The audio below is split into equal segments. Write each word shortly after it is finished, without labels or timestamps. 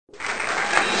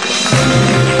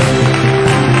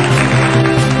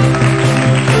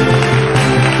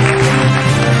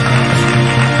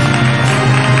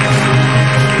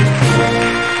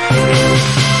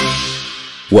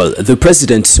Well, the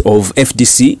president of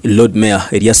FDC, Lord Mayor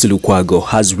Erias Lukwago,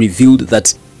 has revealed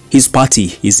that his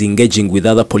party is engaging with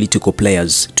other political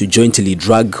players to jointly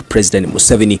drag President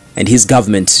Museveni and his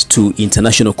government to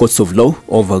international courts of law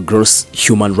over gross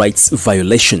human rights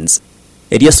violations.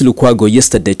 Erias Lukwago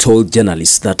yesterday told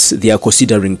journalists that they are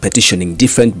considering petitioning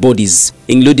different bodies,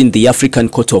 including the African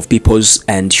Court of Peoples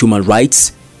and Human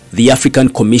Rights, the African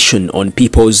Commission on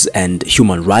Peoples and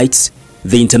Human Rights,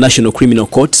 the International Criminal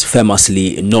Court,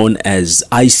 famously known as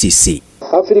ICC.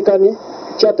 African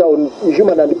Charter on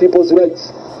Human and People's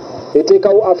Rights. They take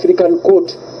our African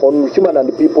Court on Human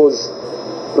and People's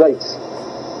Rights.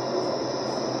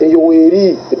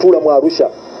 Eyoweri etula mu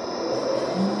Arusha.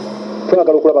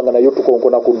 Twagala okulabanga nayo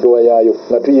tukonkona ku ddowa yaayo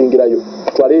nga tuyingirayo.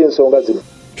 Twale ensonga zino.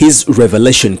 His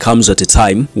revelation comes at a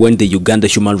time when the Uganda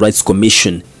Human Rights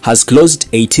Commission has closed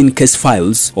 18 case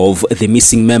files of the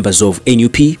missing members of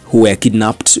NUP who were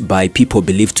kidnapped by people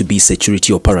believed to be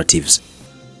security operatives.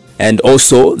 And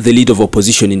also, the leader of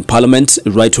opposition in Parliament,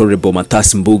 Right Honourable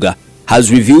Mathias Mpuuga,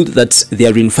 has revealed that they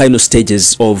are in final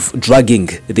stages of dragging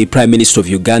the Prime Minister of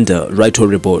Uganda, Right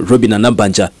Honourable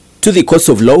Nabbanja, to the courts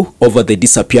of law over the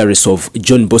disappearance of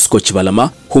John Bosco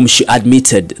Kibalama, whom she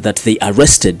admitted that they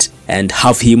arrested and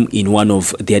have him in one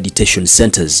of their detention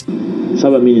centers.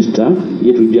 Saba Minister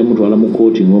yetujja mutwala mu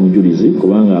kooti ng'omujulizi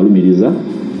kubanga alumiriza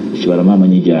Kibalama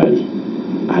amanyi gyali.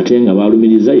 Ate nga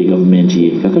balumiriza ye gavumenti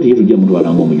ye. Kakati yetujja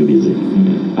mutwala ng'omujulizi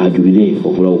ajulire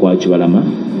okulawo kwa Kibalama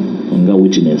nga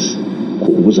witness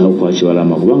ku kubuzawo kwa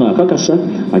Kibalama kubanga akakasa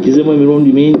akizemu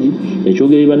emirundi mingi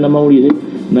ekyogere bannamawulire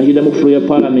n'akidda mu kufulo ya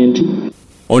Parliament.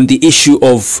 On the issue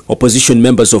of opposition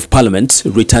members of Parliament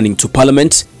returning to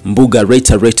Parliament, Mpuuga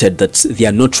reiterated that they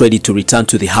are not ready to return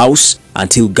to the House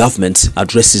until government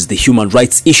addresses the human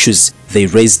rights issues they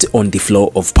raised on the floor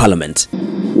of Parliament.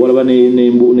 Walaba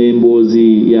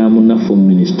n'emboozi ya munnaffe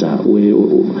Minister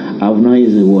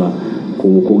avunaanyizibwa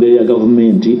ku kugerera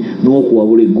gavumenti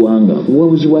n'okuwabula eggwanga.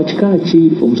 Obuwabuzi bwa kika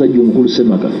ki omusajja omukulu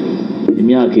Ssemaka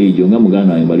emyaka egyo nga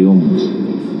muganda wange bali omunsi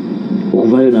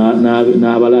okuvayo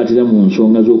n'abalaatira mu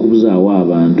nsonga z'okubuzaawo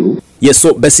abantu. Yes,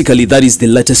 so basically that is the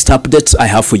latest update I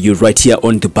have for you right here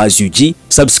on the Buzz UG.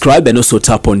 Subscribe and also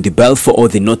tap on the bell for all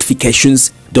the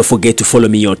notifications. Don't forget to follow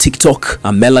me on TikTok.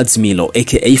 I'm Melads Milo,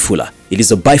 aka Fula. It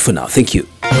is a bye for now. Thank you.